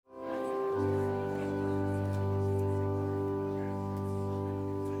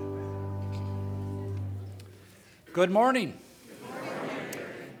Good morning.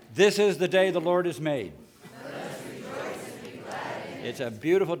 This is the day the Lord has made. It's a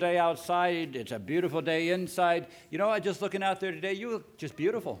beautiful day outside. It's a beautiful day inside. You know, I'm just looking out there today. You look just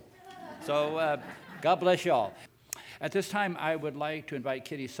beautiful. So God bless you all. At this time, I would like to invite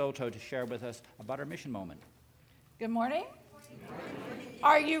Kitty Soto to share with us about our mission moment. Good morning.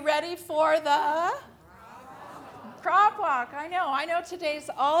 Are you ready for the crop walk? I know today's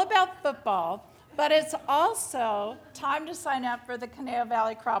all about football, but it's also time to sign up for the Conejo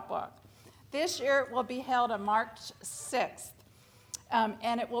Valley Crop Walk. This year it will be held on March 6th,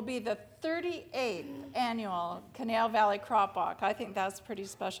 and it will be the 38th annual Conejo Valley Crop Walk. I think that's a pretty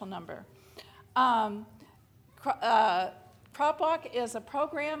special number. Crop Walk is a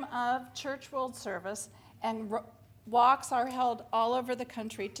program of Church World Service, and walks are held all over the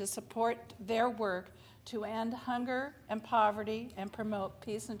country to support their work to end hunger and poverty and promote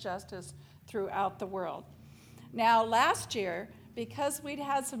peace and justice throughout the world. Now, last year, because we'd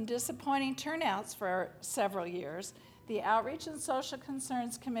had some disappointing turnouts for several years, the Outreach and Social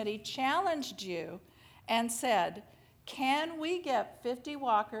Concerns Committee challenged you and said, can we get 50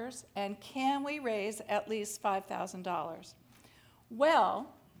 walkers and can we raise at least $5,000?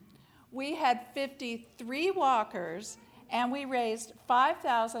 Well, we had 53 walkers and we raised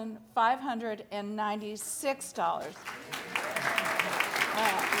 $5,596.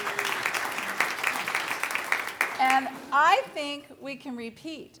 And I think we can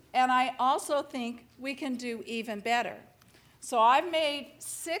repeat, and I also think we can do even better. So I've made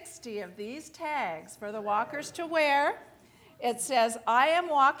 60 of these tags for the walkers to wear. It says, I am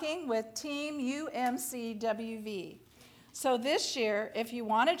walking with Team UMCWV. So this year, if you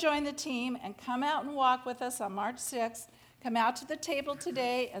want to join the team and come out and walk with us on March 6th, come out to the table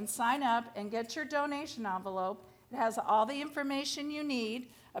today and sign up and get your donation envelope. It has all the information you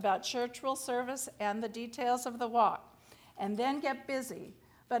need about Church World Service and the details of the walk. And then get busy,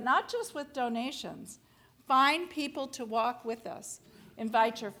 but not just with donations. Find people to walk with us.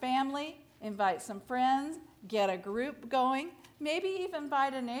 Invite your family, invite some friends, get a group going, maybe even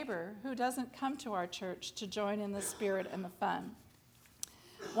invite a neighbor who doesn't come to our church to join in the spirit and the fun.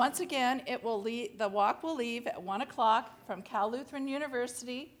 Once again, the walk will leave at 1 o'clock from Cal Lutheran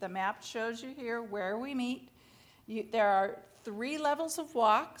University. The map shows you here where we meet. There are 3 levels of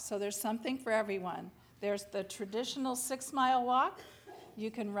walk, so there's something for everyone. There's the traditional 6-mile walk. You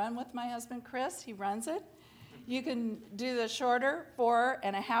can run with my husband, Chris. He runs it. You can do the shorter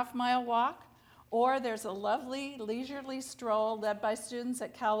 4.5-mile walk, or there's a lovely leisurely stroll led by students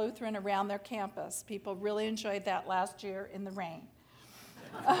at Cal Lutheran around their campus. People really enjoyed that last year in the rain.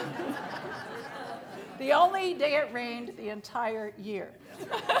 The only day it rained the entire year.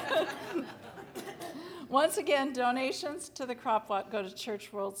 Once again, donations to the Crop Walk go to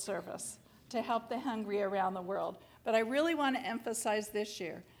Church World Service to help the hungry around the world. But I really want to emphasize this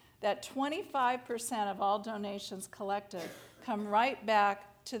year that 25% of all donations collected come right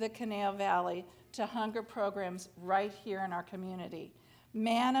back to the Conejo Valley to hunger programs right here in our community.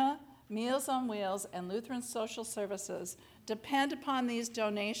 MANA, Meals on Wheels, and Lutheran Social Services depend upon these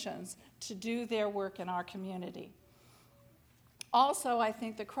donations to do their work in our community. Also, I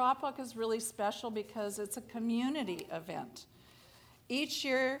think the Crop Walk is really special because it's a community event. Each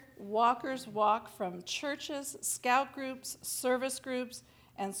year, walkers walk from churches, scout groups, service groups,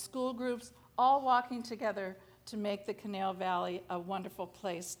 and school groups, all walking together to make the Conejo Valley a wonderful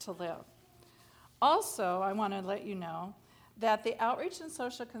place to live. Also, I want to let you know that the Outreach and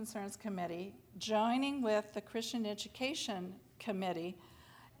Social Concerns Committee, joining with the Christian Education Committee,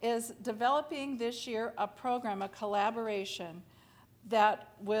 is developing this year a program, a collaboration,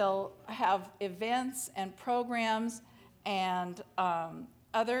 that will have events and programs and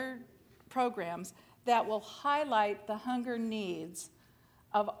other programs that will highlight the hunger needs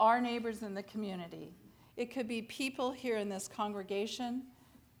of our neighbors in the community. It could be people here in this congregation,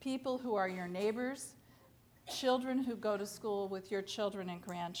 people who are your neighbors, children who go to school with your children and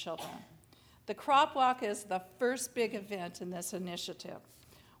grandchildren. The Crop Walk is the first big event in this initiative.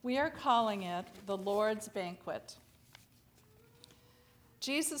 We are calling it the Lord's Banquet.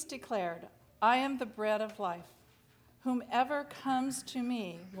 Jesus declared, I am the bread of life. Whomever comes to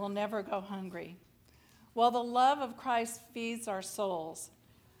me will never go hungry. Well, the love of Christ feeds our souls,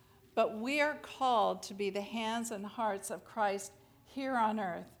 but we are called to be the hands and hearts of Christ here on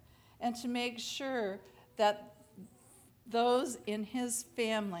earth and to make sure that those in his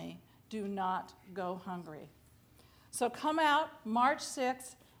family do not go hungry. So come out March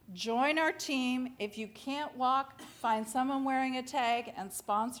 6th. Join our team. If you can't walk, find someone wearing a tag and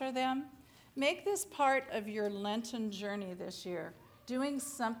sponsor them. Make this part of your Lenten journey this year, doing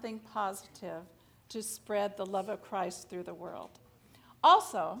something positive to spread the love of Christ through the world.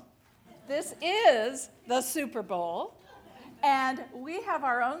 Also, this is the Super Bowl, and we have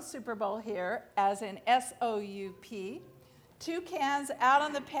our own Super Bowl here, as in S-O-U-P. 2 cans out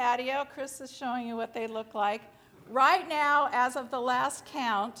on the patio. Chris is showing you what they look like. Right now, as of the last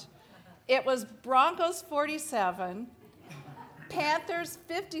count, it was Broncos 47, Panthers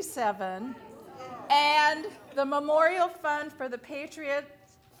 57, and the Memorial Fund for the Patriots,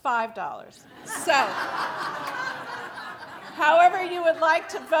 $5. So, however you would like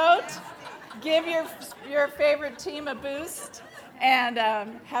to vote, give your favorite team a boost, and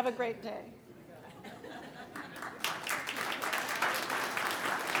have a great day.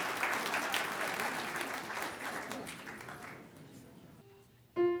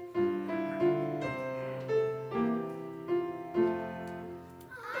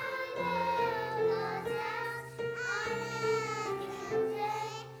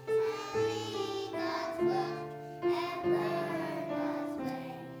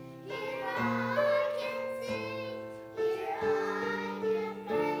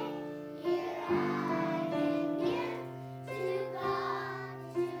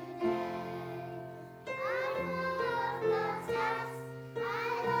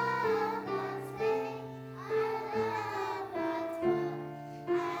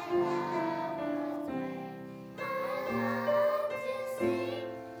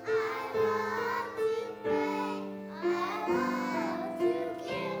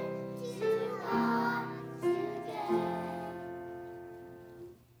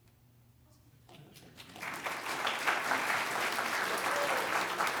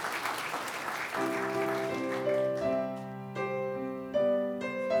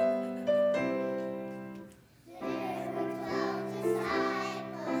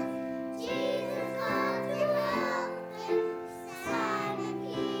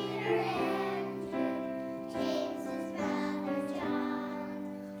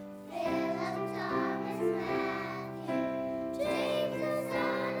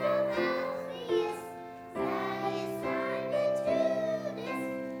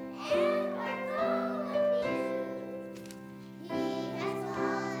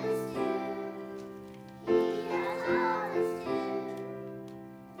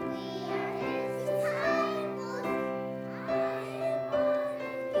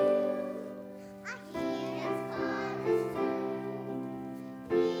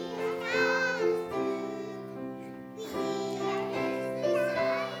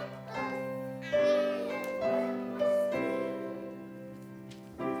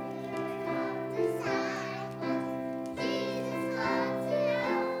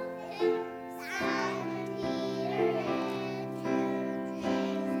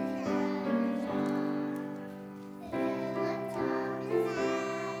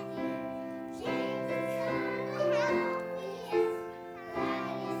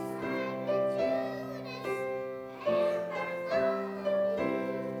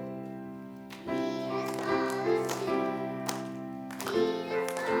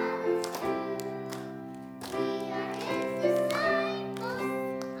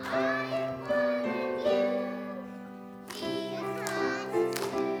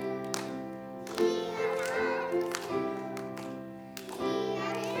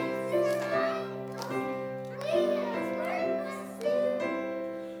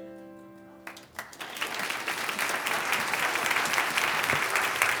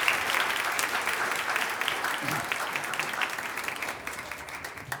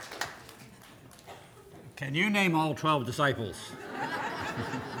 Can you name all 12 disciples?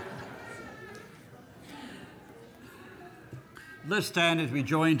 Let's stand as we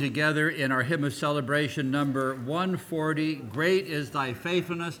join together in our hymn of celebration number 140, Great is Thy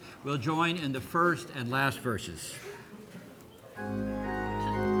Faithfulness. We'll join in the first and last verses.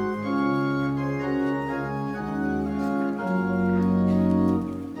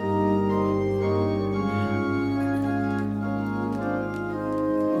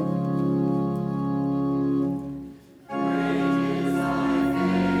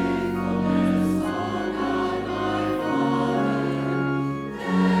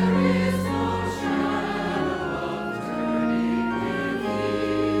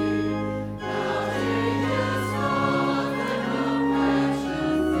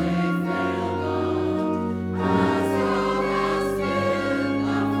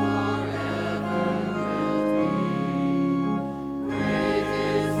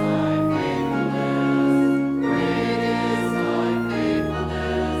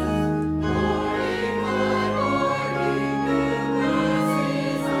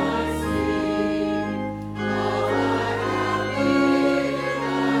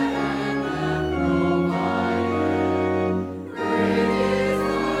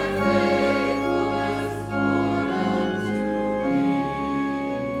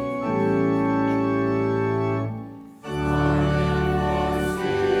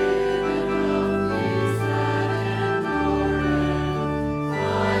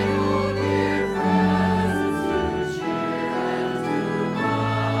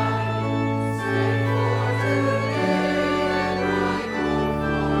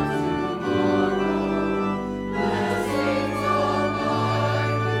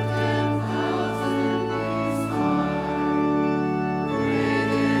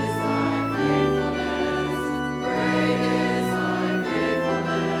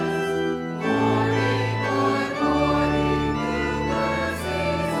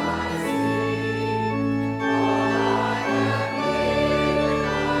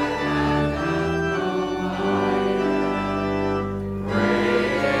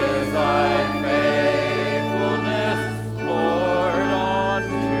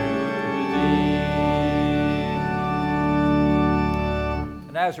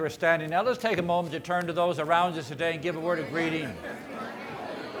 as we're standing now, let's take a moment to turn to those around us today and give a word of greeting.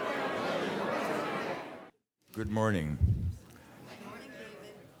 Good morning.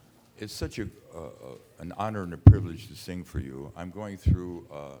 It's such an honor and a privilege to sing for you. I'm going through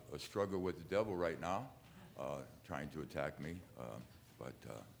a struggle with the devil right now, trying to attack me, but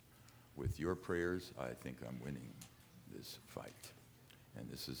with your prayers, I think I'm winning this fight. And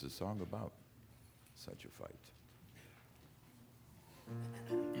this is a song about such a fight.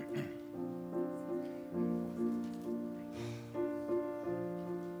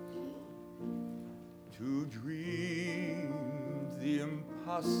 To dream the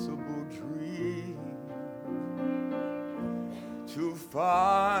impossible dream, to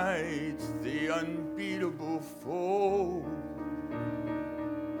fight the unbeatable foe,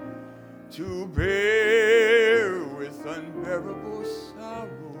 to bear with unbearable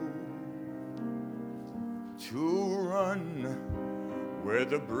sorrow, to run where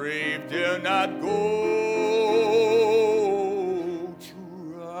the brave dare not go, to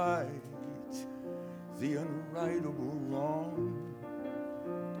right the unrightable wrong,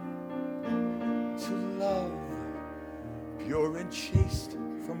 to love pure and chaste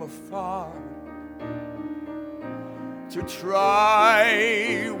from afar, to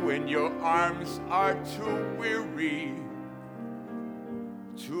try when your arms are too weary,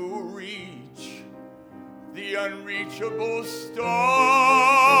 to reach the unreachable star.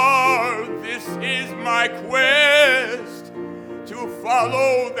 This is my quest, to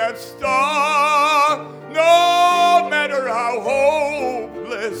follow that star, no matter how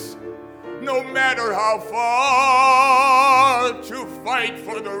hopeless, no matter how far, to fight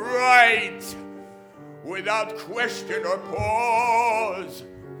for the right without question or pause,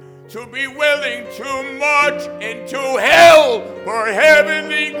 to be willing to march into hell for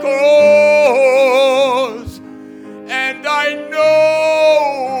heavenly cause. And I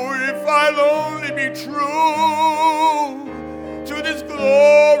know if I'll only be true to this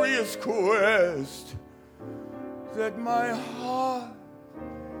glorious quest, that my heart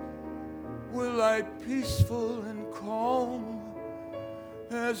will lie peaceful and calm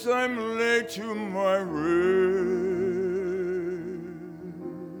as I'm laid to my rest.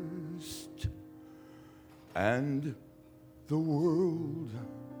 And the world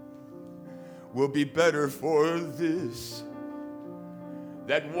will be better for this,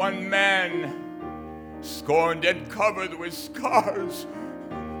 that one man, scorned and covered with scars,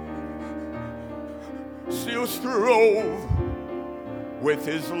 still strove with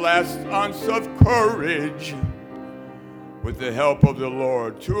his last ounce of courage, with the help of the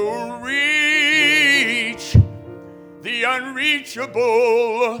Lord, to reach the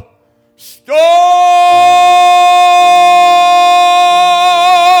unreachable star.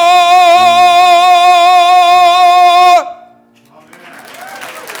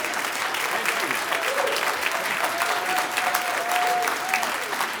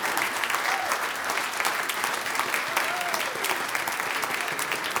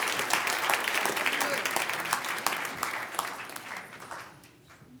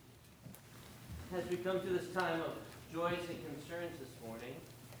 As we come to this time of joys and concerns this morning,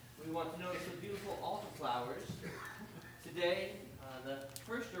 we want to notice the beautiful altar flowers. Today, the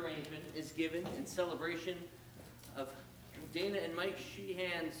first arrangement is given in celebration of Dana and Mike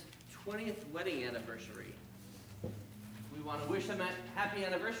Sheehan's 20th wedding anniversary. We want to wish them a happy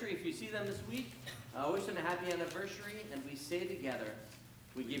anniversary. If you see them this week, wish them a happy anniversary, and we say together,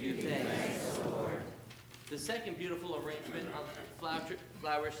 we give you thanks, Lord. The second beautiful arrangement of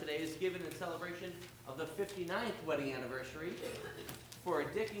flowers today is given in celebration of the 59th wedding anniversary for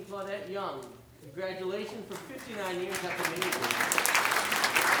Dick and Claudette Young. Congratulations for 59 years. That's amazing.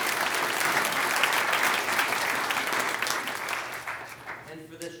 And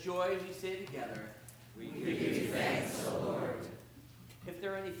for this joy, we say together, we give you thanks, O Lord. If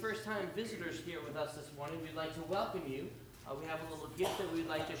there are any first-time visitors here with us this morning, we'd like to welcome you. We have a little gift that we'd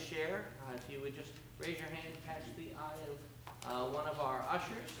like to share. If you would just raise your hand, catch the eye of one of our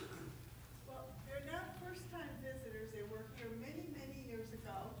ushers. Well, they're not first-time visitors. They were here many, many years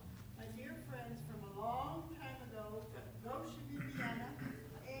ago. My dear friends from a long time ago, Goshen, Indiana,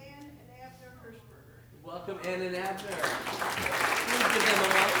 Ann and Abner Hirschberger. Welcome, Ann and Abner. Please give them a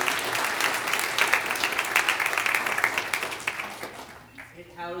welcome.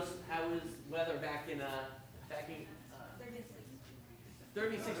 How is weather back in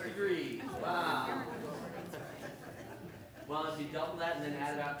 36 degrees. Wow. Well, if you double that and then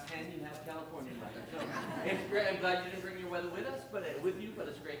add about 10, you have California weather. So it's great. I'm glad you didn't bring your weather with us, but it's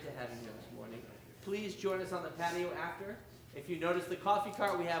great to have you here this morning. Please join us on the patio after. If you notice the coffee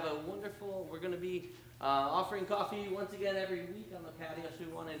cart, we have we're going to be Offering coffee once again every week on the patio, so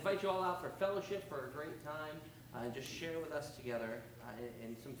we want to invite you all out for fellowship, for a great time, and just share with us together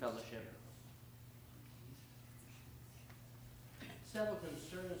in some fellowship. Several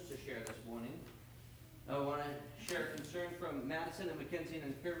concerns to share this morning. I want to share a concern from Madison and Mackenzie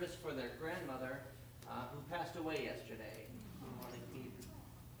and Purvis for their grandmother who passed away yesterday. We want to keep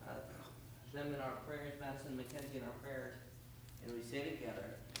them in our prayers, Madison and Mackenzie in our prayers, and we say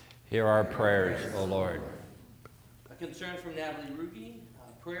together, Hear our prayers, O Lord. a concern from Natalie Ruge,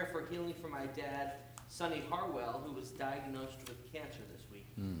 prayer for healing for my dad, Sonny Harwell, who was diagnosed with cancer this week.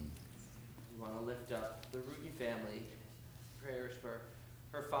 We want to lift up the Ruge family, prayers for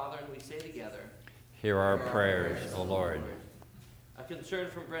her father, and we say together, Hear our prayers, O Lord. a concern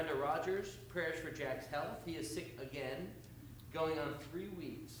from Brenda Rogers, prayers for Jack's health. He is sick again, going on 3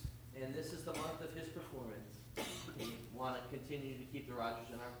 weeks, and this is the month of his performance. We want to continue to keep the Rogers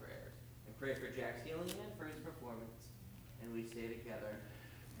in our prayers and pray for Jack's healing and for his performance. And we say together,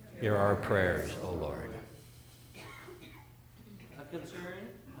 Hear our prayers, O Lord. a concern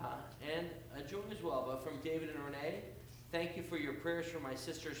and a joy as well, but from David and Renee. Thank you for your prayers for my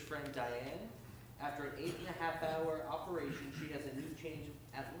sister's friend Diane. After an 8.5-hour operation, she has a new change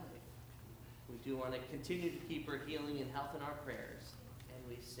at life. We do want to continue to keep her healing and health in our prayers. And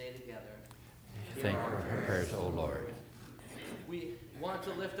we say together, Thank you for our prayers, O Lord. we want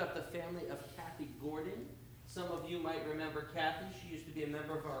to lift up the family of Kathy Gordon. Some of you might remember Kathy. She used to be a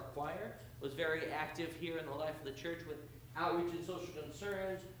member of our choir, was very active here in the life of the church with outreach and social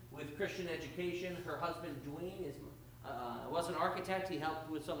concerns, with Christian education. Her husband, Dwayne, was an architect. He helped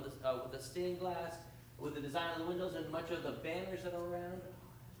with some of with the stained glass, with the design of the windows, and much of the banners that are around.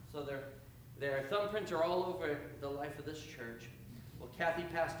 So their thumbprints are all over the life of this church. Well, Kathy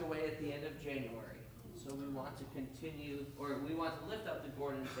passed away at the end of January. So we want to continue, or we want to lift up the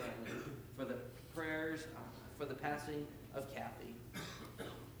Gordon family for the prayers for the passing of Kathy.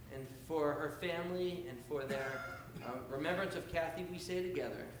 And for her family and for their remembrance of Kathy, we say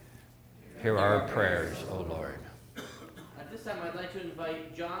together, Hear our prayers, O Lord. At this time, I'd like to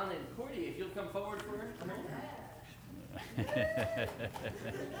invite John and Cordy, if you'll come forward for a moment.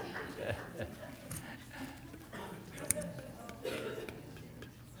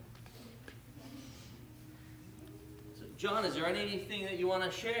 So, John, is there anything that you want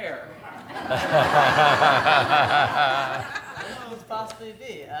to share? What could possibly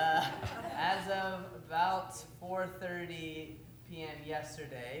be? As of about 4:30 p.m.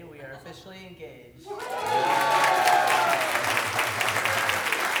 yesterday, we are officially engaged. We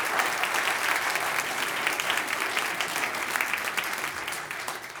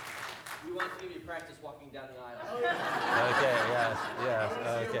want to give you practice walking down the aisle. Okay, yes,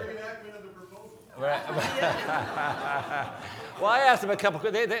 okay. Well, I asked them a couple,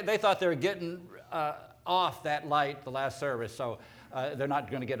 they thought they were getting off that light the last service, so they're not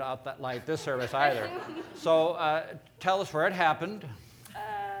going to get off that light this service either. So tell us where it happened.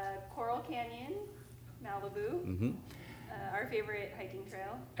 Coral Canyon, Malibu, Mm-hmm. Our favorite hiking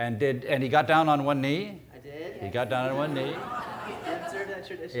trail. And he got down on one knee? I did. He got down on one knee. Observed that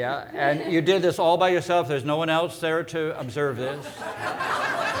tradition. Yeah, and you did this all by yourself. There's no one else there to observe this. Except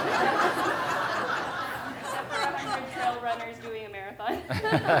for 100 trail runners doing a marathon.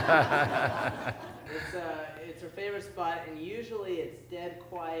 It's her favorite spot, and usually it's dead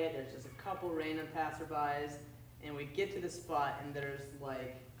quiet. There's just a couple random passerbys, and we get to the spot, and there's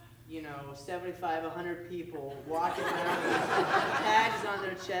 75, 100 people walking around with tags on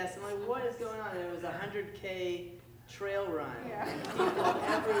their chests. I'm like, what is going on? And it was a 100K trail run. Yeah. And people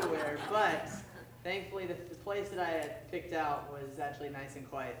everywhere. But thankfully, the place that I had picked out was actually nice and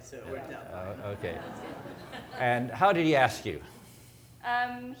quiet, so it worked out. Okay. And how did he ask you?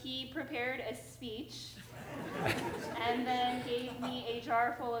 He prepared a speech and then gave me a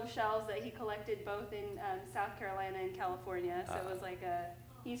jar full of shells that he collected both in South Carolina and California. So it was like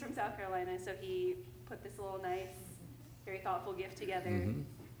he's from South Carolina, so he put this little nice, very thoughtful gift together,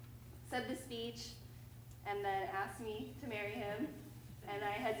 said the speech, and then asked me to marry him. And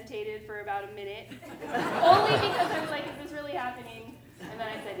I hesitated for about a minute, only because I was like, is this really happening? And then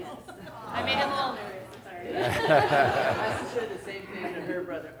I said yes. I made him a little nervous, I'm sorry. My sister did the same thing to her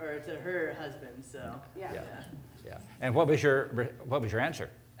brother, or to her husband, so. Yeah. Yeah. And what was your answer?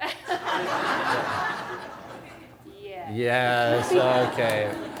 Yeah. Yes.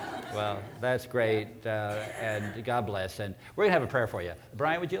 Okay. Well, that's great, and God bless. And we're gonna have a prayer for you.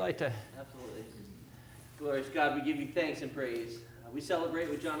 Brian, would you like to? Absolutely. Glorious God, we give you thanks and praise. We celebrate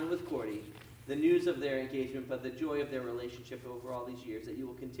with John and with Cordy the news of their engagement, but the joy of their relationship over all these years, that you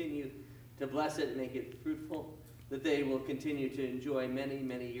will continue to bless it and make it fruitful, that they will continue to enjoy many,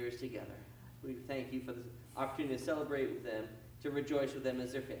 many years together. We thank you for the opportunity to celebrate with them, to rejoice with them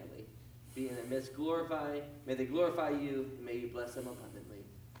as their family. Be in their midst, may they glorify you, and may you bless them abundantly.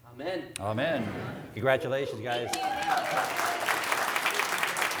 Amen. Amen. Congratulations, guys.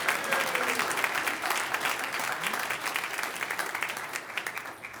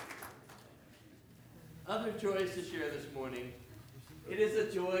 Other joys to share this morning. It is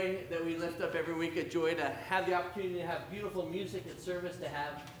a joy that we lift up every week, a joy to have the opportunity to have beautiful music at service, to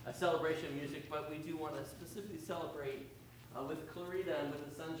have a celebration of music, but we do want to specifically celebrate with Clarita and with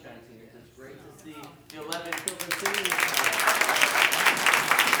the Sunshine Singers. It's great to see the 11 children singing this morning.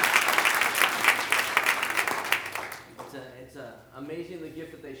 It's amazing the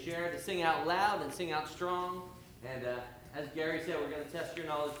gift that they share to sing out loud and sing out strong. And as Gary said, we're going to test your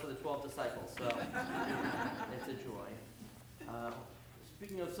knowledge for the 12 disciples. So it's a joy.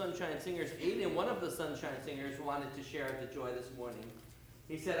 Speaking of Sunshine Singers, Aiden, one of the Sunshine Singers, wanted to share the joy this morning.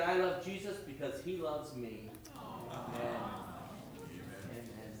 He said, I love Jesus because he loves me. Amen.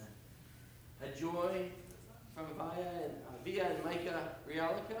 A joy from Via and Micah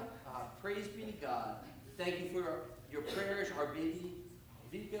Rialica. Praise be to God. Thank you for your prayers. Our baby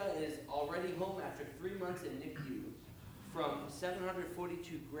Vika is already home after 3 months in NICU, from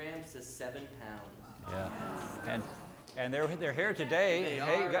 742 grams to 7 pounds. Yeah. And they're here today.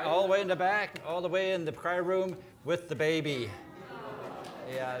 They are. All the way in the back, all the way in the cry room with the baby.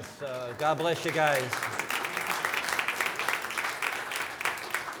 Yes. God bless you guys.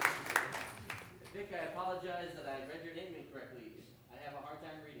 Vic, I apologize that I read your name incorrectly. I have a hard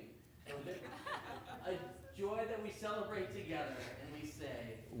time reading. So, Vic, a joy that we celebrate together and we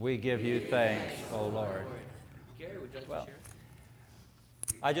say, We give you thanks, O Lord. Gary, would you like Well, to share?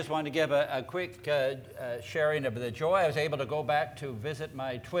 I just wanted to give a quick sharing of the joy. I was able to go back to visit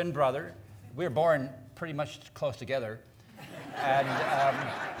my twin brother. We were born pretty much close together. And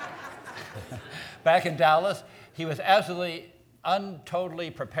back in Dallas, he was absolutely totally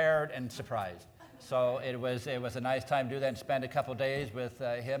prepared and surprised. So it was a nice time to do that and spend a couple days with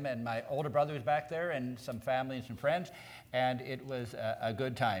him and my older brother who's back there and some family and some friends. And it was a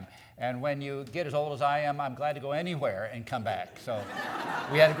good time. And when you get as old as I am, I'm glad to go anywhere and come back. So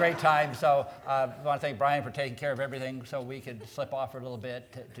we had a great time. So I want to thank Brian for taking care of everything so we could slip off for a little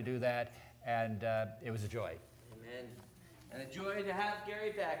bit to do that. And it was a joy. Amen. And a joy to have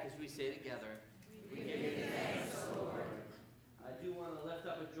Gary back as we say together. We give you thanks, Lord. I do want to lift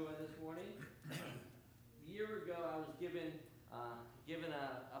up a joy this morning. A year ago, I was given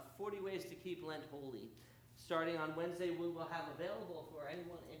a 40 ways to keep Lent holy. Starting on Wednesday, we will have available for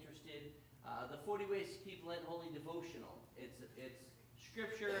anyone interested the 40 Ways to Keep Lent Holy devotional. It's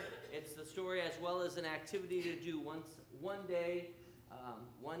scripture, it's the story, as well as an activity to do one day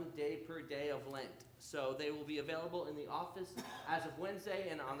per day of Lent. So they will be available in the office as of Wednesday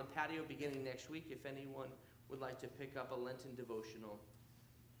and on the patio beginning next week if anyone would like to pick up a Lenten devotional.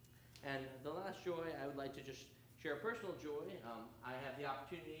 And the last joy, I would like to just share a personal joy. I have the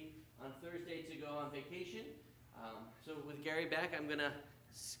opportunity on Thursday to go on vacation. So with Gary back, I'm going to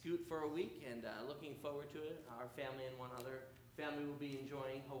scoot for a week and looking forward to it. Our family and one other family will be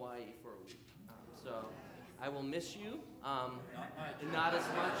enjoying Hawaii for a week. So I will miss you. Not as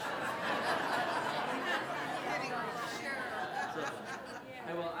much. So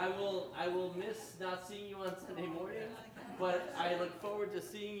I will miss not seeing you on Sunday morning, but I look forward to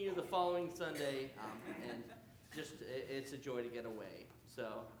seeing you the following Sunday. And just it's a joy to get away. So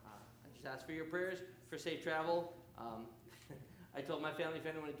I just ask for your prayers for safe travel. I told my family if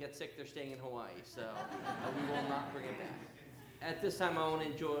anyone gets sick, they're staying in Hawaii, so we will not bring it back. At this time, I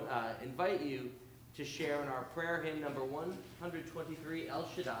want to invite you to share in our prayer hymn number 123, El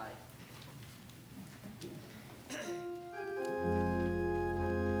Shaddai.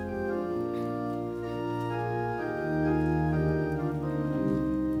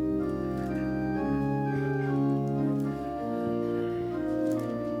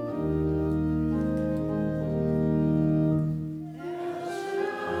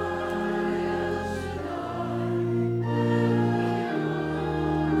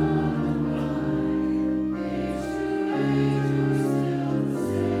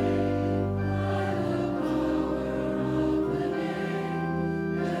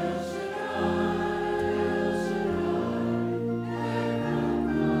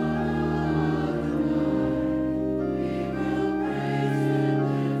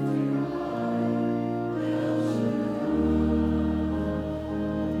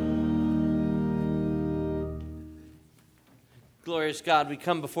 Glorious God, we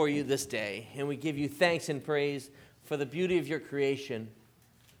come before you this day, and we give you thanks and praise for the beauty of your creation,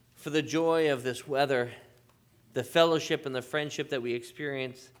 for the joy of this weather, the fellowship and the friendship that we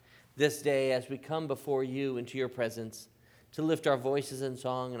experience, this day as we come before you into your presence to lift our voices in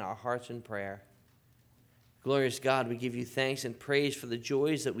song and our hearts in prayer. Glorious God, we give you thanks and praise for the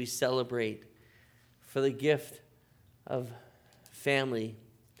joys that we celebrate, for the gift of family,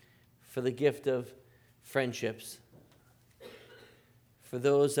 for the gift of friendships, for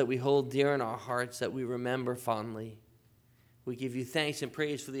those that we hold dear in our hearts that we remember fondly. We give you thanks and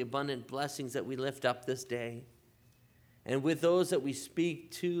praise for the abundant blessings that we lift up this day, and with those that we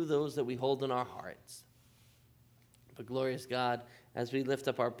speak to, those that we hold in our hearts. But glorious God, as we lift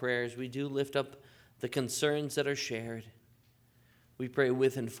up our prayers, we do lift up the concerns that are shared. We pray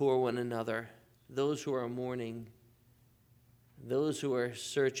with and for one another, those who are mourning, those who are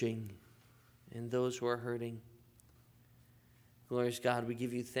searching, and those who are hurting. Glorious God, we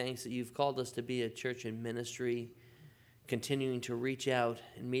give you thanks that you've called us to be a church in ministry, continuing to reach out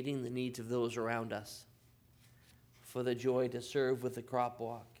and meeting the needs of those around us, for the joy to serve with the crop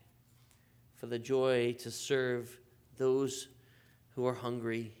walk, for the joy to serve those who are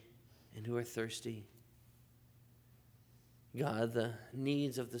hungry and who are thirsty. God, the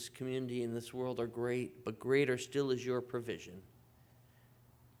needs of this community and this world are great, but greater still is your provision.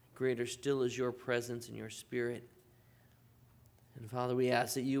 Greater still is your presence and your spirit. And Father, we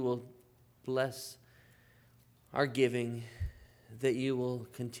ask that you will bless our giving, that you will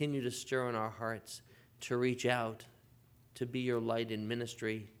continue to stir in our hearts to reach out, to be your light in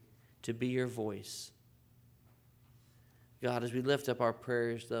ministry, to be your voice. God, as we lift up our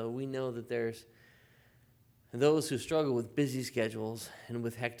prayers, though, we know that there's those who struggle with busy schedules and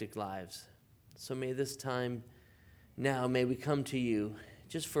with hectic lives. So may this time now, may we come to you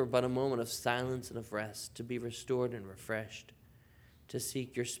just for but a moment of silence and of rest, to be restored and refreshed, to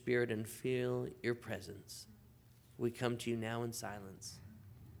seek your spirit and feel your presence. We come to you now in silence.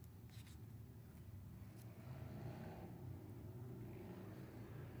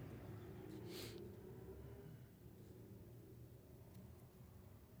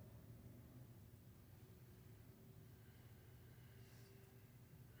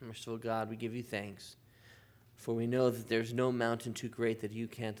 Merciful God, we give you thanks, for we know that there's no mountain too great that you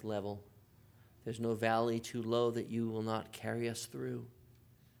can't level. There's no valley too low that you will not carry us through,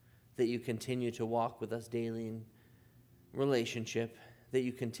 that you continue to walk with us daily in relationship, that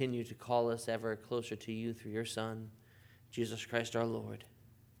you continue to call us ever closer to you through your Son, Jesus Christ our Lord.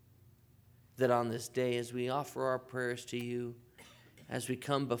 That on this day, as we offer our prayers to you, as we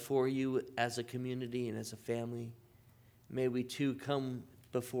come before you as a community and as a family, may we too come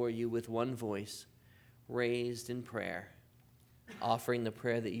before you with one voice, raised in prayer, offering the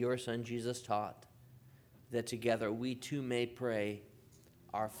prayer that your Son Jesus taught, that together we too may pray,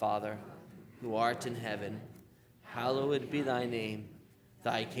 Our Father, who art in heaven, hallowed be thy name.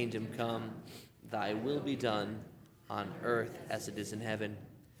 Thy kingdom come, thy will be done, on earth as it is in heaven.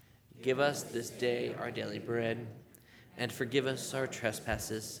 Give us this day our daily bread, and forgive us our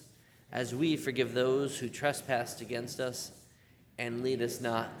trespasses, as we forgive those who trespass against us. And lead us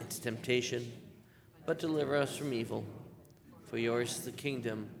not into temptation, but deliver us from evil. For yours is the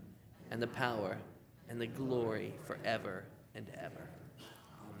kingdom, and the power, and the glory forever and ever.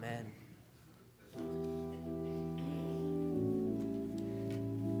 Amen.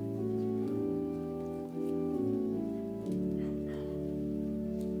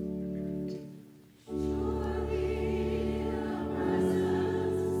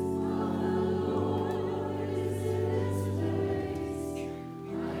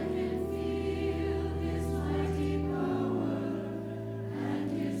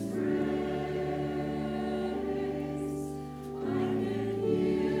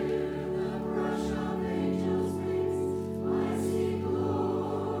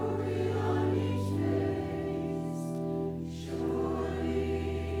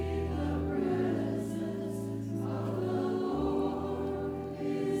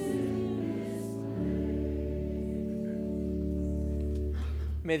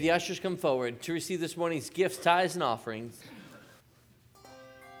 May the ushers come forward to receive this morning's gifts, tithes, and offerings.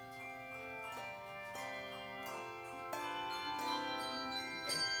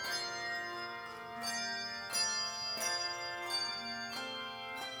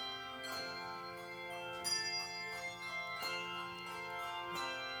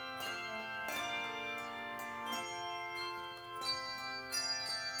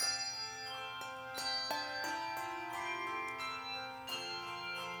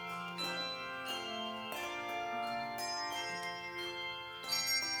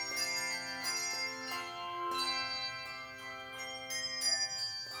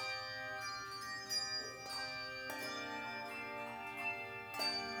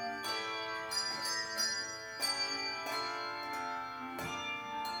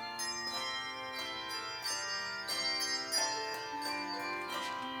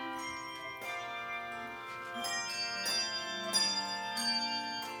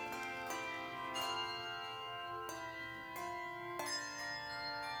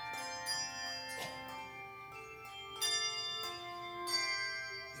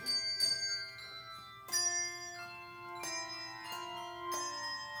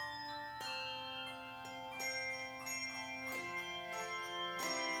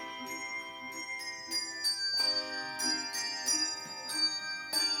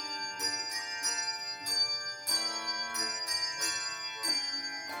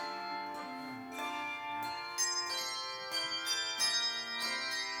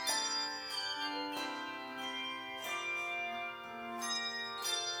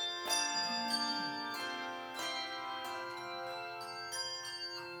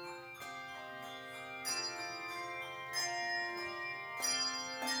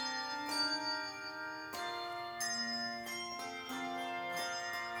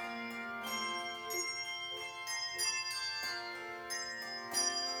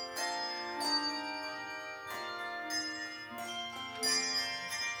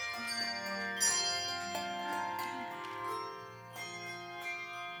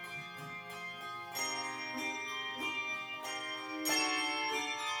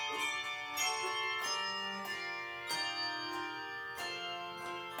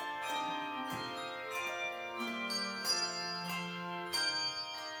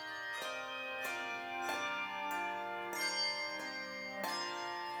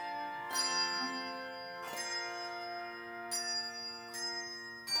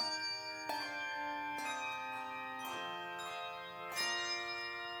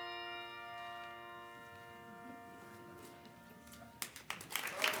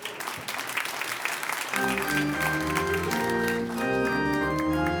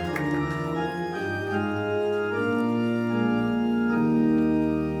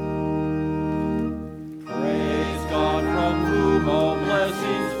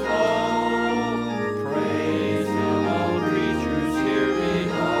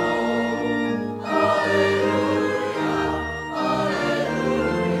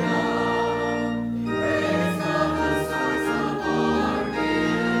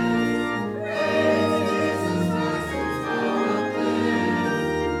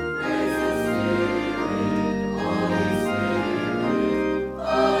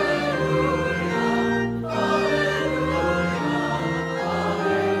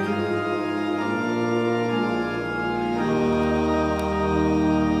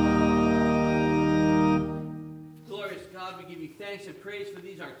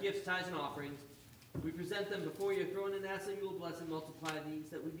 gifts, tithes, and offerings. We present them before your throne and ask that you will bless and multiply these,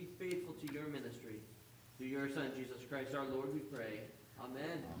 that we be faithful to your ministry. Through your Son, Jesus Christ, our Lord, we pray.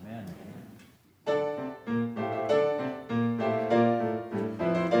 Amen. Amen.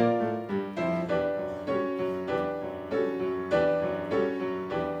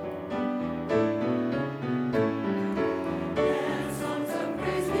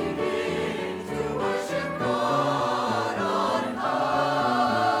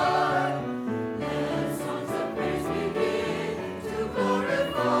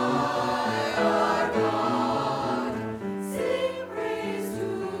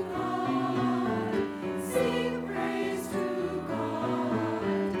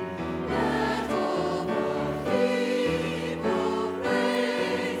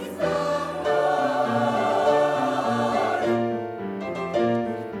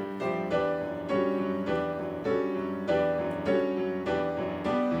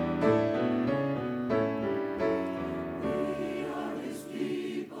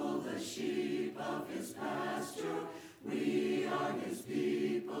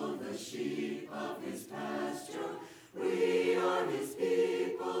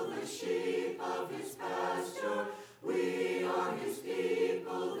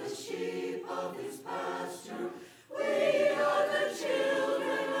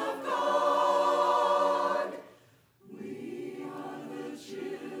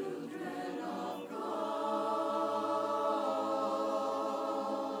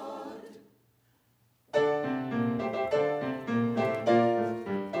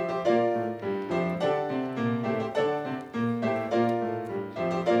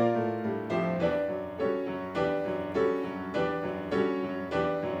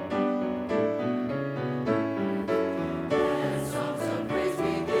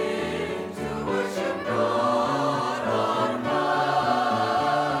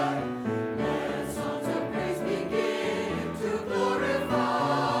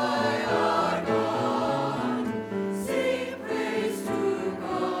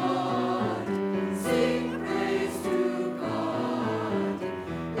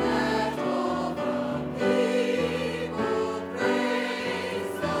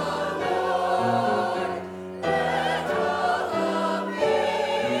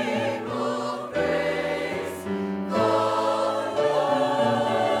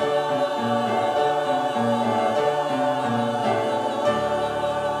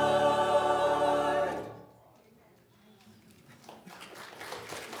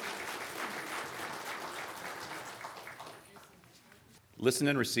 Listen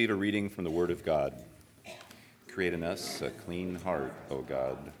and receive a reading from the Word of God. Create in us a clean heart, O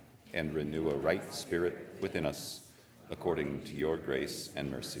God, and renew a right spirit within us, according to your grace and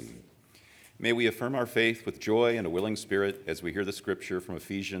mercy. May we affirm our faith with joy and a willing spirit as we hear the scripture from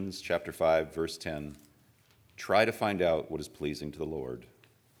Ephesians chapter 5, verse 10. Try to find out what is pleasing to the Lord.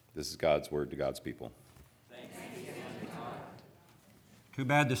 This is God's word to God's people. Too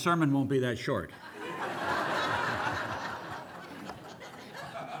bad the sermon won't be that short.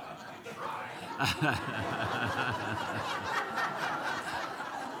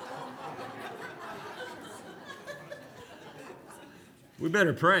 We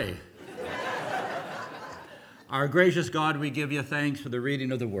better pray. Our gracious God, we give you thanks for the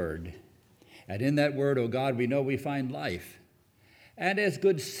reading of the word. And in that word, O God, we know we find life. And as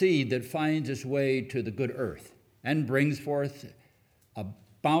good seed that finds its way to the good earth and brings forth a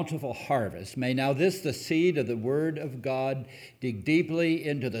bountiful harvest, may now this, the seed of the word of God, dig deeply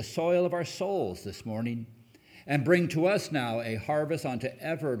into the soil of our souls this morning and bring to us now a harvest unto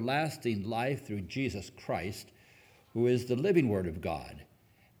everlasting life through Jesus Christ, who is the living word of God,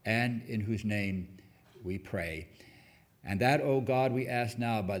 and in whose name we pray. And that, O God, we ask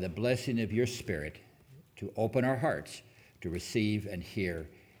now by the blessing of your Spirit to open our hearts to receive and hear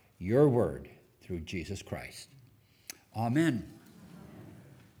your word through Jesus Christ. Amen.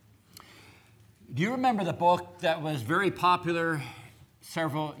 Do you remember the book that was very popular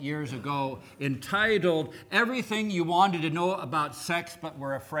several years ago entitled Everything You Wanted to Know About Sex But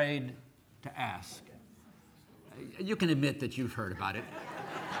Were Afraid to Ask? You can admit that you've heard about it.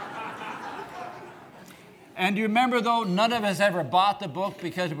 And do you remember, though, none of us ever bought the book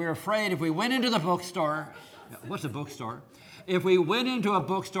because we were afraid if we went into the bookstore, what's a bookstore? If we went into a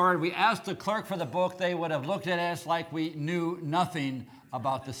bookstore and we asked the clerk for the book, they would have looked at us like we knew nothing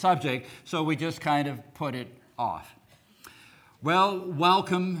about the subject, so we just kind of put it off. Well,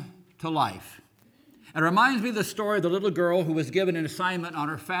 welcome to life. It reminds me of the story of the little girl who was given an assignment on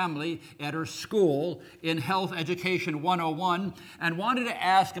her family at her school in Health Education 101 and wanted to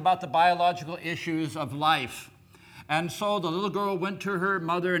ask about the biological issues of life. And so the little girl went to her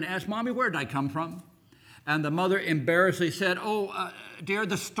mother and asked, Mommy, where did I come from? And the mother embarrassedly said, dear,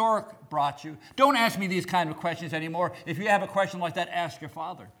 the stork brought you. Don't ask me these kind of questions anymore. If you have a question like that, ask your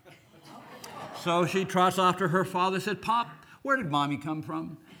father. So she trots off to her father and said, Pop, where did Mommy come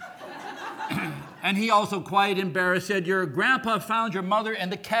from? And he also, quite embarrassed, said, your grandpa found your mother in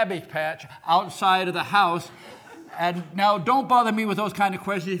the cabbage patch outside of the house. And now don't bother me with those kind of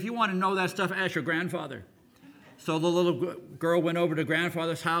questions. If you want to know that stuff, ask your grandfather. So the little girl went over to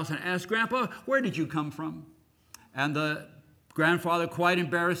grandfather's house and asked, Grandpa, where did you come from? And the grandfather, quite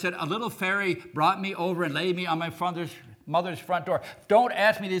embarrassed, said, a little fairy brought me over and laid me on my mother's front door. Don't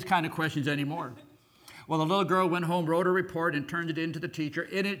ask me these kind of questions anymore. Well, the little girl went home, wrote a report, and turned it in to the teacher.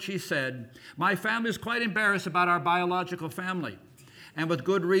 In it, she said, my family is quite embarrassed about our biological family. And with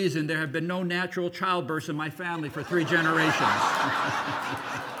good reason, there have been no natural childbirths in my family for 3 generations.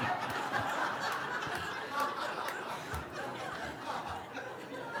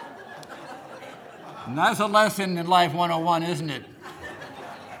 And that's a lesson in Life 101, isn't it?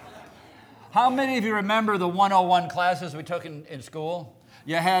 How many of you remember the 101 classes we took in school?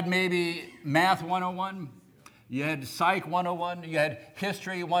 You had maybe Math 101, you had Psych 101, you had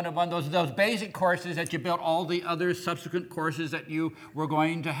History 101, those basic courses that you built all the other subsequent courses that you were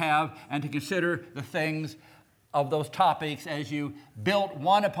going to have, and to consider the things of those topics as you built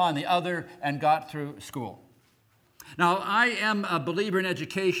one upon the other and got through school. Now, I am a believer in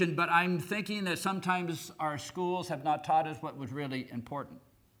education, but I'm thinking that sometimes our schools have not taught us what was really important.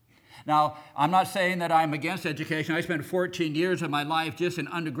 Now, I'm not saying that I'm against education. I spent 14 years of my life just in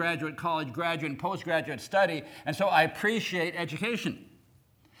undergraduate, college, graduate, and postgraduate study, and so I appreciate education.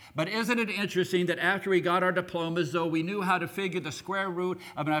 But isn't it interesting that after we got our diplomas, though we knew how to figure the square root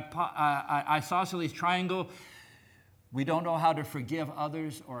of an isosceles triangle, we don't know how to forgive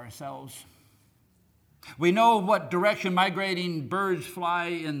others or ourselves? We know what direction migrating birds fly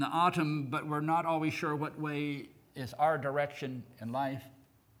in the autumn, but we're not always sure what way is our direction in life.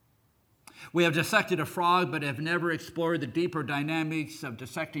 We have dissected a frog, but have never explored the deeper dynamics of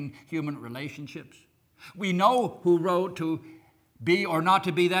dissecting human relationships. We know who wrote to be or not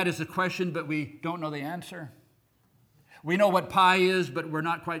to be. That is the question, but we don't know the answer. We know what pi is, but we're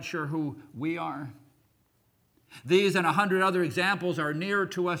not quite sure who we are. These and 100 other examples are near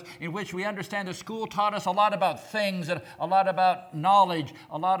to us, in which we understand that school taught us a lot about things, and a lot about knowledge,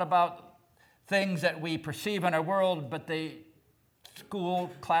 a lot about things that we perceive in our world, but school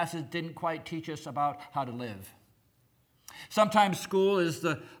classes didn't quite teach us about how to live. Sometimes school is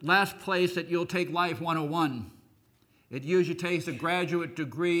the last place that you'll take Life 101. It usually takes a graduate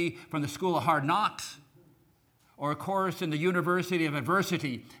degree from the School of Hard Knocks, or a course in the University of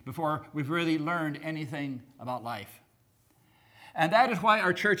Adversity, before we've really learned anything about life. And that is why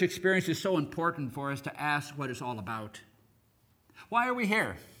our church experience is so important for us to ask what it's all about. Why are we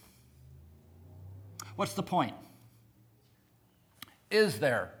here? What's the point? Is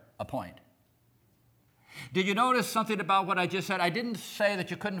there a point? Did you notice something about what I just said? I didn't say that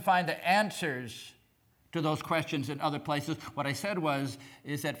you couldn't find the answers to those questions in other places. What I said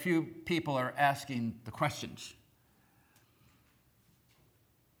is that few people are asking the questions.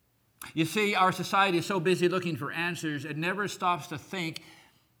 You see, our society is so busy looking for answers, it never stops to think,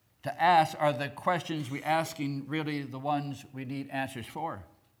 to ask, are the questions we're asking really the ones we need answers for?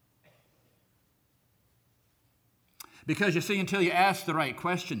 Because you see, until you ask the right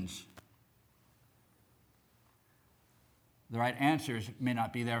questions, the right answers may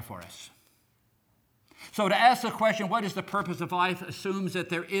not be there for us. So to ask the question, what is the purpose of life, assumes that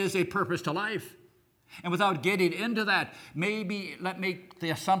there is a purpose to life. And without getting into that, maybe let me make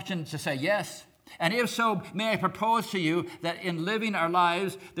the assumption to say yes. And if so, may I propose to you that in living our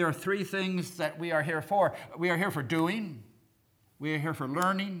lives, there are 3 things that we are here for. We are here for doing, we are here for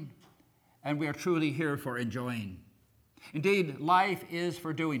learning, and we are truly here for enjoying. Indeed, life is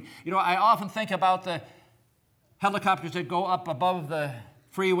for doing. You know, I often think about the helicopters that go up above the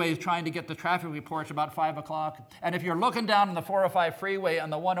freeways trying to get the traffic reports about 5 o'clock. And if you're looking down on the 405 freeway on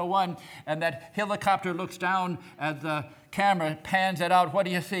the 101 and that helicopter looks down as the camera pans it out, what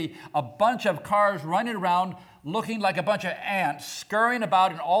do you see? A bunch of cars running around looking like a bunch of ants scurrying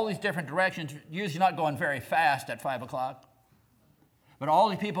about in all these different directions, usually not going very fast at 5 o'clock. But all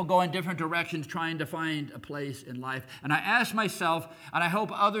these people go in different directions trying to find a place in life. And I ask myself, and I hope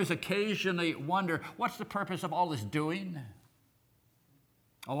others occasionally wonder, what's the purpose of all this doing?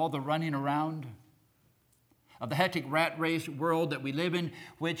 Of all the running around? Of the hectic rat race world that we live in,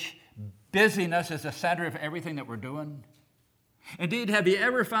 which busyness is the center of everything that we're doing? Indeed, have you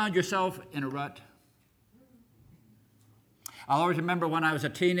ever found yourself in a rut? I'll always remember when I was a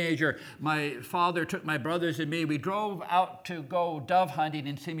teenager, my father took my brothers and me. We drove out to go dove hunting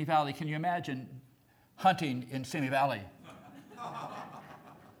in Simi Valley. Can you imagine hunting in Simi Valley?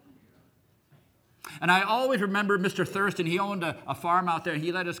 And I always remember Mr. Thurston. He owned a farm out there, and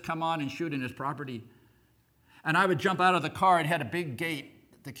he let us come on and shoot in his property. And I would jump out of the car and had a big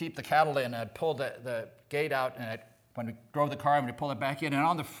gate to keep the cattle in. I'd pull the gate out, and when we drove the car, we'd pull it back in. And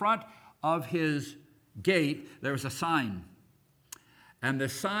on the front of his gate, there was a sign. And the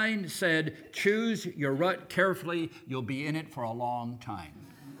sign said, "Choose your rut carefully. You'll be in it for a long time."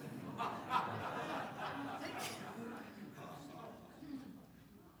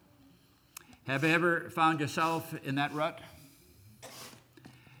 Have you ever found yourself in that rut?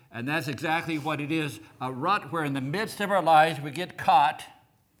 And that's exactly what it is, a rut where in the midst of our lives we get caught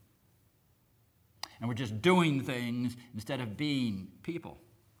and we're just doing things instead of being people.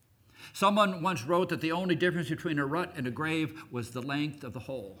 Someone once wrote that the only difference between a rut and a grave was the length of the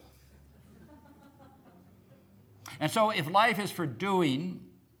hole. And so if life is for doing,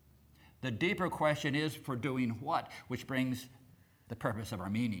 the deeper question is for doing what, which brings the purpose of our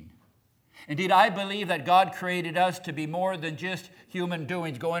meaning. Indeed, I believe that God created us to be more than just human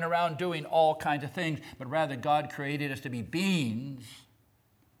doings, going around doing all kinds of things, but rather God created us to be beings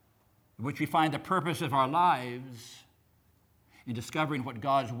in which we find the purpose of our lives in discovering what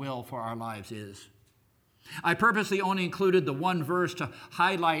God's will for our lives is. I purposely only included the one verse to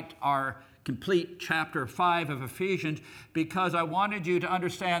highlight our complete chapter 5 of Ephesians because I wanted you to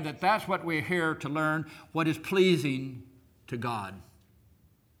understand that that's what we're here to learn, what is pleasing to God.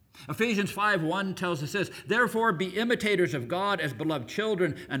 Ephesians 5:1 tells us this, "Therefore be imitators of God as beloved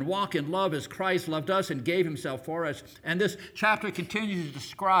children and walk in love as Christ loved us and gave himself for us." And this chapter continues to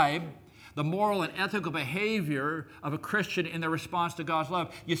describe the moral and ethical behavior of a Christian in their response to God's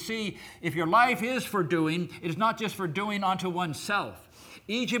love. You see, if your life is for doing, it is not just for doing unto oneself.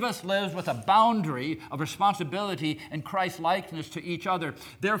 Each of us lives with a boundary of responsibility and Christ-likeness to each other.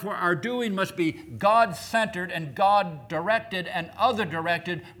 Therefore, our doing must be God-centered and God-directed and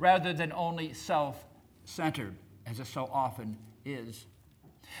other-directed rather than only self-centered, as it so often is.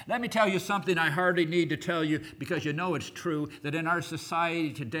 Let me tell you something I hardly need to tell you because you know it's true, that in our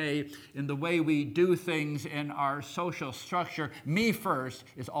society today, in the way we do things in our social structure, me first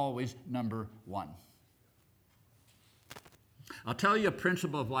is always number one. I'll tell you a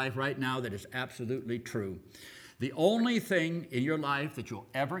principle of life right now that is absolutely true. The only thing in your life that you'll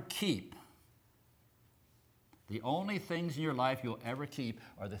ever keep, the only things in your life you'll ever keep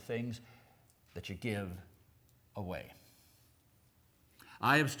are the things that you give away.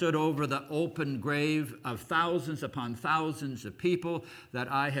 I have stood over the open grave of thousands upon thousands of people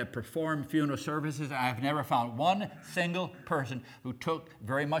that I have performed funeral services, and I have never found one single person who took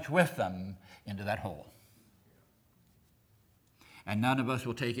very much with them into that hole. And none of us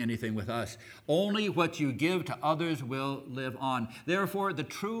will take anything with us. Only what you give to others will live on. Therefore, the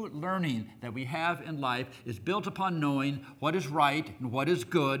true learning that we have in life is built upon knowing what is right and what is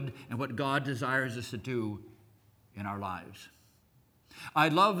good and what God desires us to do in our lives. I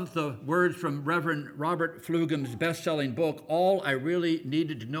love the words from Reverend Robert Flugham's best-selling book, All I Really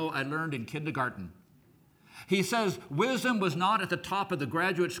Needed to Know I Learned in Kindergarten. He says, wisdom was not at the top of the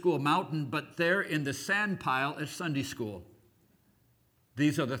graduate school mountain, but there in the sand pile at Sunday school.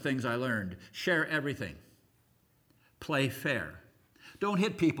 These are the things I learned. Share everything. Play fair. Don't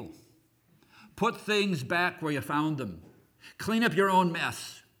hit people. Put things back where you found them. Clean up your own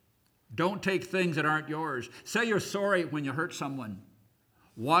mess. Don't take things that aren't yours. Say you're sorry when you hurt someone.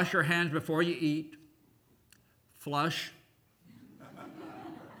 Wash your hands before you eat. Flush.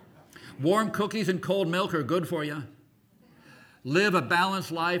 Warm cookies and cold milk are good for you. Live a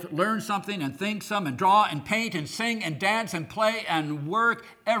balanced life. Learn something and think some and draw and paint and sing and dance and play and work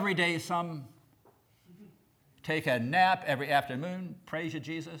every day some. Take a nap every afternoon. Praise you,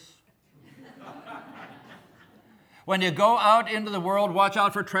 Jesus. When you go out into the world, watch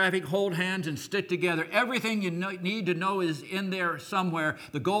out for traffic, hold hands, and stick together. Everything you need to know is in there somewhere.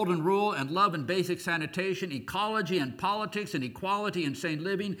 The golden rule and love and basic sanitation, ecology and politics and equality and sane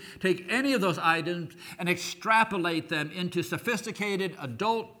living. Take any of those items and extrapolate them into sophisticated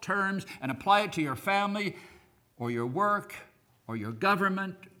adult terms and apply it to your family or your work or your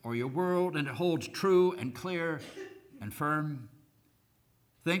government or your world, and it holds true and clear and firm.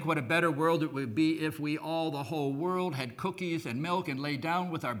 Think what a better world it would be if we all, the whole world, had cookies and milk and lay down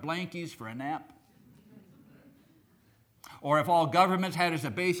with our blankies for a nap. Or if all governments had as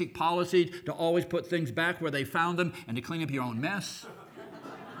a basic policy to always put things back where they found them and to clean up your own mess.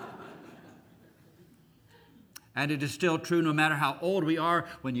 And it is still true no matter how old we are,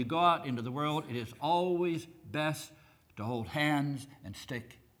 when you go out into the world, it is always best to hold hands and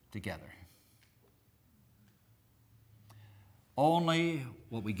stick together. Only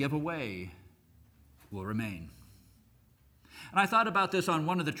what we give away will remain. And I thought about this on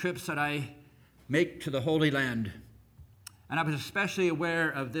one of the trips that I make to the Holy Land. And I was especially aware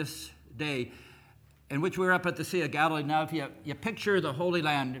of this day in which we were up at the Sea of Galilee. Now, if you picture the Holy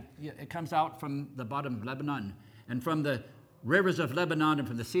Land, it comes out from the bottom of Lebanon. And from the rivers of Lebanon and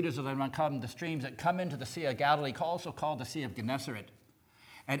from the cedars of Lebanon come the streams that come into the Sea of Galilee, also called the Sea of Gennesaret.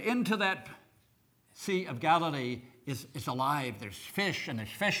 And into that Sea of Galilee is alive. There's fish and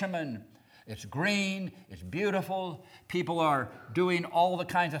there's fishermen. It's green. It's beautiful. People are doing all the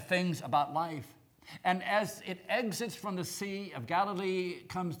kinds of things about life. And as it exits from the Sea of Galilee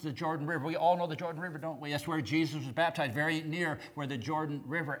comes the Jordan River. We all know the Jordan River, don't we? That's where Jesus was baptized, very near where the Jordan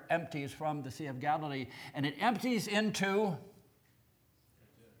River empties from the Sea of Galilee. And it empties into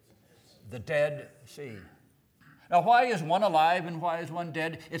the Dead Sea. Now, why is one alive and why is one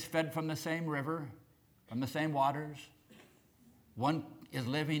dead? It's fed from the same river, from the same waters. One is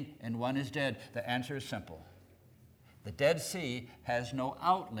living and one is dead. The answer is simple. The Dead Sea has no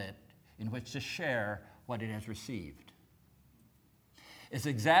outlet in which to share what it has received. It's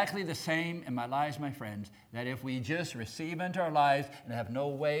exactly the same in my lives, my friends, that if we just receive into our lives and have no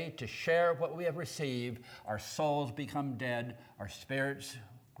way to share what we have received, our souls become dead, our spirits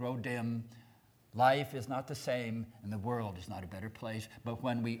grow dim, life is not the same, and the world is not a better place. But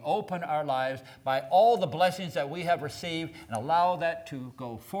when we open our lives by all the blessings that we have received and allow that to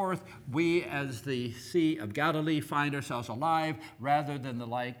go forth, we, as the Sea of Galilee, find ourselves alive rather than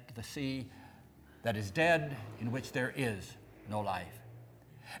like the sea that is dead, in which there is no life.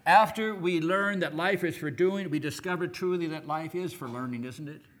 After we learn that life is for doing, we discover truly that life is for learning, isn't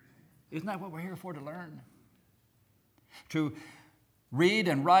it? Isn't that what we're here for, to learn? To read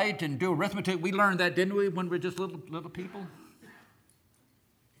and write and do arithmetic. We learned that, didn't we, when we were just little people?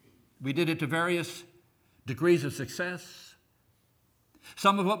 We did it to various degrees of success.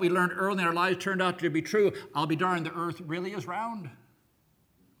 Some of what we learned early in our lives turned out to be true. I'll be darned, the earth really is round.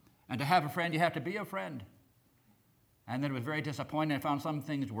 And to have a friend, you have to be a friend. And then it was very disappointing. I found some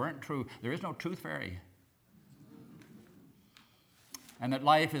things weren't true. There is no tooth fairy. And that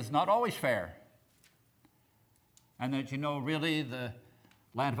life is not always fair. And that, really the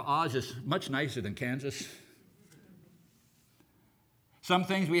land of Oz is much nicer than Kansas. Some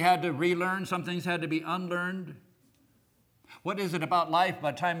things we had to relearn, some things had to be unlearned. What is it about life?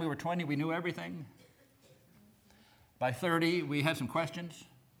 By the time we were 20, we knew everything. By 30, we had some questions.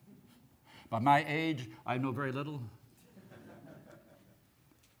 By my age, I know very little.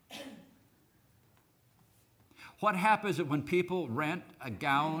 What happens when people rent a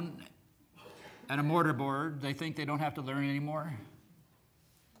gown and a mortarboard? They think they don't have to learn anymore.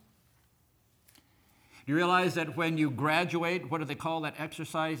 Do you realize that when you graduate, what do they call that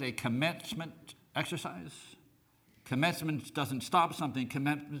exercise? A commencement exercise? Commencement doesn't stop something.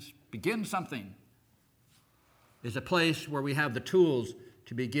 Commencement begins something. It's a place where we have the tools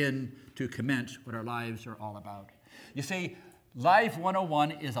to begin to commence what our lives are all about. You see, Life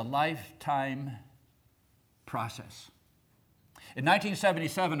 101 is a lifetime process. In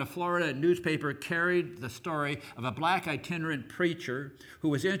 1977, a Florida newspaper carried the story of a black itinerant preacher who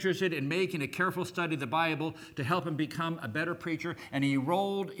was interested in making a careful study of the Bible to help him become a better preacher, and he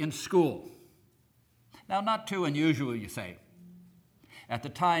enrolled in school. Now, not too unusual, you say. At the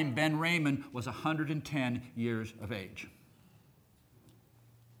time, Ben Raymond was 110 years of age.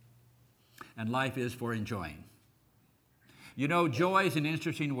 And life is for enjoying. You know, joy is an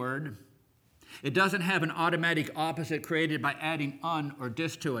interesting word. It doesn't have an automatic opposite created by adding un or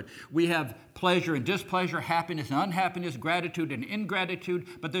dis to it. We have pleasure and displeasure, happiness and unhappiness, gratitude and ingratitude,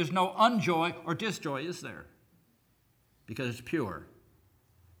 but there's no unjoy or disjoy, is there? Because it's pure.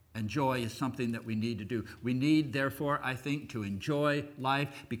 And joy is something that we need to do. We need, therefore, I think, to enjoy life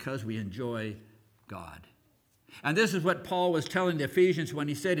because we enjoy God. And this is what Paul was telling the Ephesians when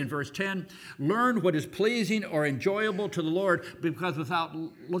he said in verse 10, learn what is pleasing or enjoyable to the Lord, because without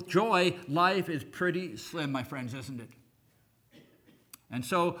joy, life is pretty slim, my friends, isn't it? And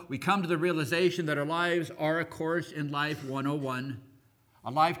so we come to the realization that our lives are a course in Life 101,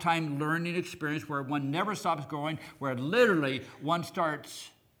 a lifetime learning experience where one never stops growing, where literally one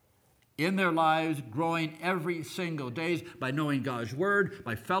starts in their lives, growing every single day by knowing God's Word,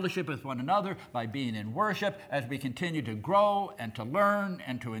 by fellowship with one another, by being in worship. As we continue to grow and to learn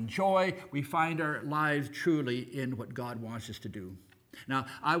and to enjoy, we find our lives truly in what God wants us to do. Now,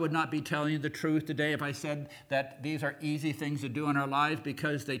 I would not be telling you the truth today if I said that these are easy things to do in our lives,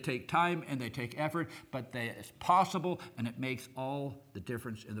 because they take time and they take effort, but it's possible, and it makes all the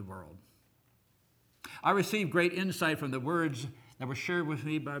difference in the world. I received great insight from the words that were shared with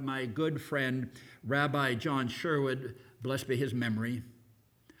me by my good friend, Rabbi John Sherwood, blessed be his memory,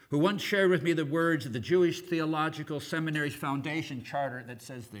 who once shared with me the words of the Jewish Theological Seminary's foundation charter that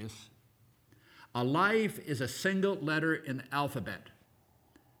says this: a life is a single letter in the alphabet,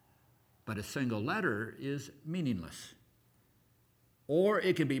 but a single letter is meaningless. Or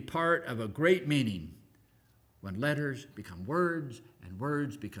it can be part of a great meaning when letters become words, and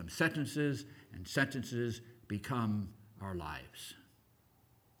words become sentences, and sentences become our lives.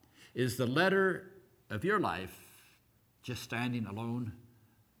 Is the letter of your life just standing alone?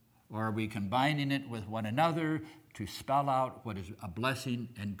 Or are we combining it with one another to spell out what is a blessing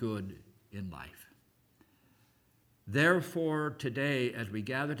and good in life? Therefore, today, as we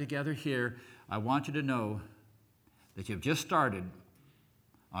gather together here, I want you to know that you've just started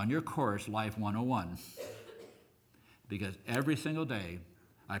on your course, Life 101. Because every single day,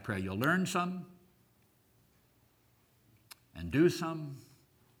 I pray you'll learn some, and do some,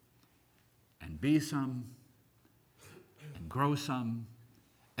 and be some, and grow some,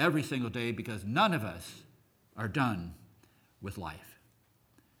 every single day, because none of us are done with life.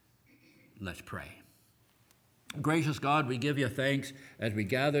 Let's pray. Gracious God, we give you thanks as we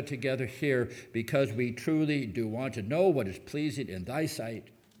gather together here, because we truly do want to know what is pleasing in thy sight.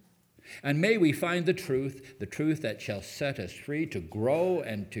 And may we find the truth that shall set us free to grow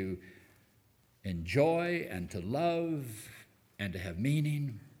and to enjoy and to love and to have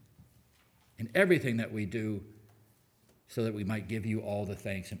meaning in everything that we do, so that we might give you all the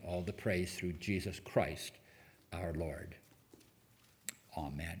thanks and all the praise through Jesus Christ, our Lord.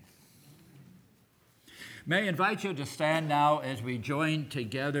 Amen. May I invite you to stand now as we join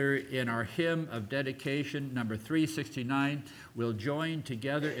together in our hymn of dedication, number 369. We'll join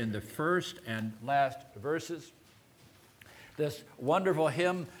together in the first and last verses. This wonderful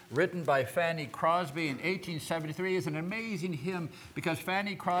hymn written by Fanny Crosby in 1873 is an amazing hymn, because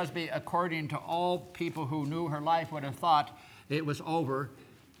Fanny Crosby, according to all people who knew her life, would have thought it was over.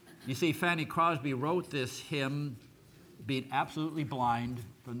 You see, Fanny Crosby wrote this hymn being absolutely blind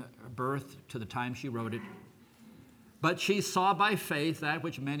from the birth to the time she wrote it. But she saw by faith that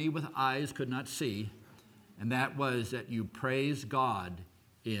which many with eyes could not see, and that was that you praise God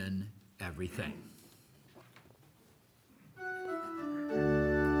in everything.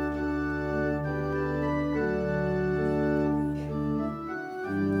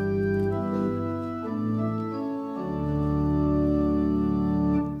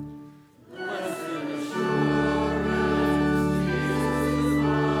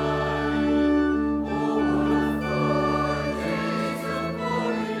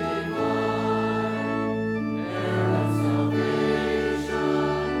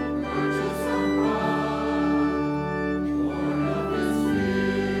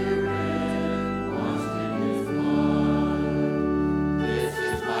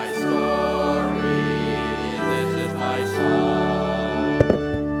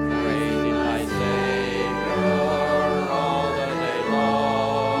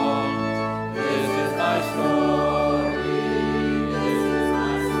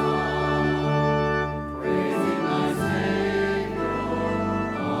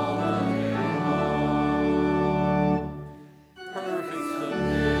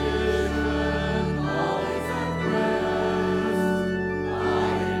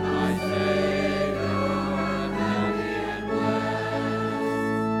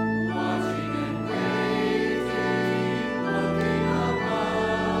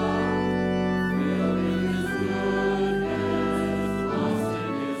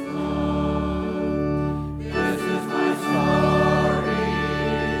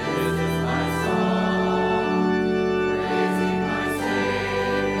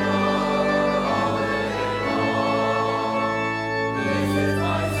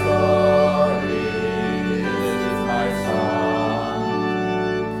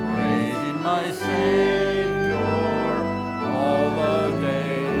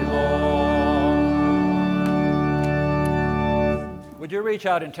 Would you reach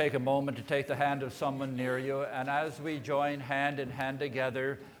out and take a moment to take the hand of someone near you, and as we join hand in hand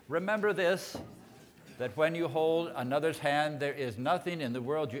together, remember this, that when you hold another's hand, there is nothing in the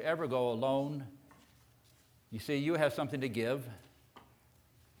world you ever go alone. You see, you have something to give,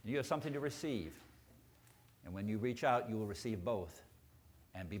 you have something to receive, and when you reach out, you will receive both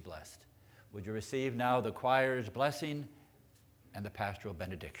and be blessed. Would you receive now the choir's blessing and the pastoral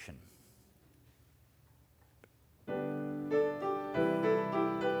benediction?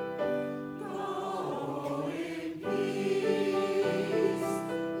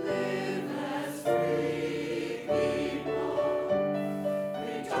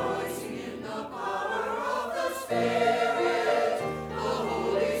 Rejoicing in the power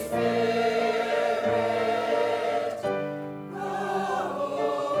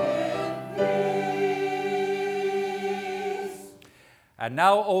And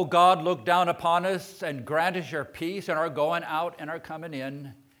now, O God, look down upon us and grant us your peace in our going out and our coming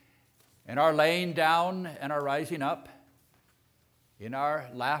in our laying down and our rising up, in our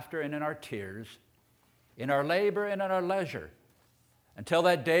laughter and in our tears, in our labor and in our leisure, until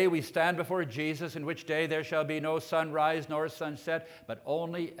that day we stand before Jesus, in which day there shall be no sunrise nor sunset, but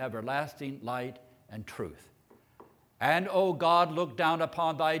only everlasting light and truth. And, O God, look down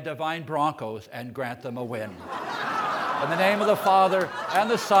upon thy divine Broncos and grant them a win. In the name of the Father, and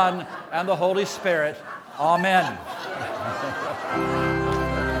the Son, and the Holy Spirit, amen.